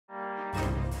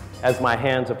As my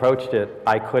hands approached it,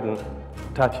 I couldn't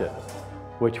touch it,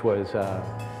 which was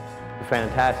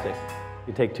fantastic.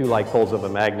 You take two like poles of a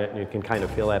magnet and you can kind of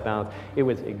feel that balance. It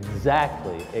was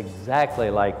exactly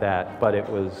like that, but it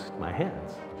was my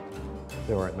hands.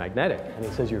 They weren't magnetic. And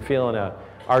he says, you're feeling an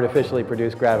artificially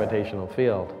produced gravitational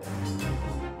field.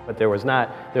 But there was not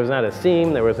a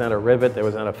seam, there was not a rivet, there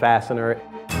was not a fastener.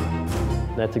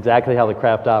 And that's exactly how the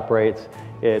craft operates.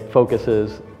 It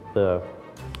focuses a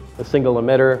single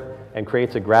emitter and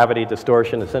creates a gravity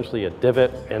distortion, essentially a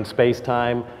divot in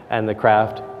space-time, and the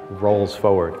craft rolls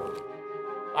forward.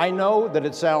 I know that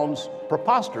it sounds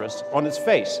preposterous on its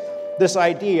face, this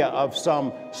idea of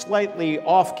some slightly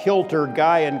off-kilter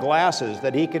guy in glasses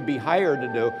that he could be hired to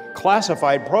do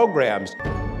classified programs.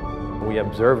 We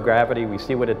observe gravity, we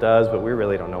see what it does, but we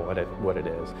really don't know what it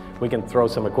is. We can throw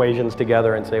some equations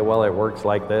together and say, well, it works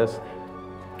like this,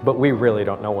 but we really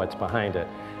don't know what's behind it.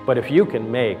 But if you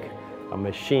can make a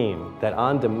machine that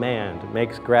on demand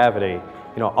makes gravity,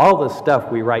 all the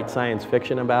stuff we write science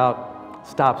fiction about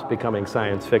stops becoming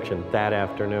science fiction that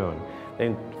afternoon.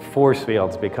 Then force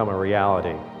fields become a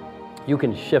reality. You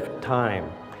can shift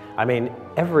time. I mean,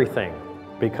 everything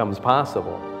becomes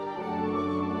possible.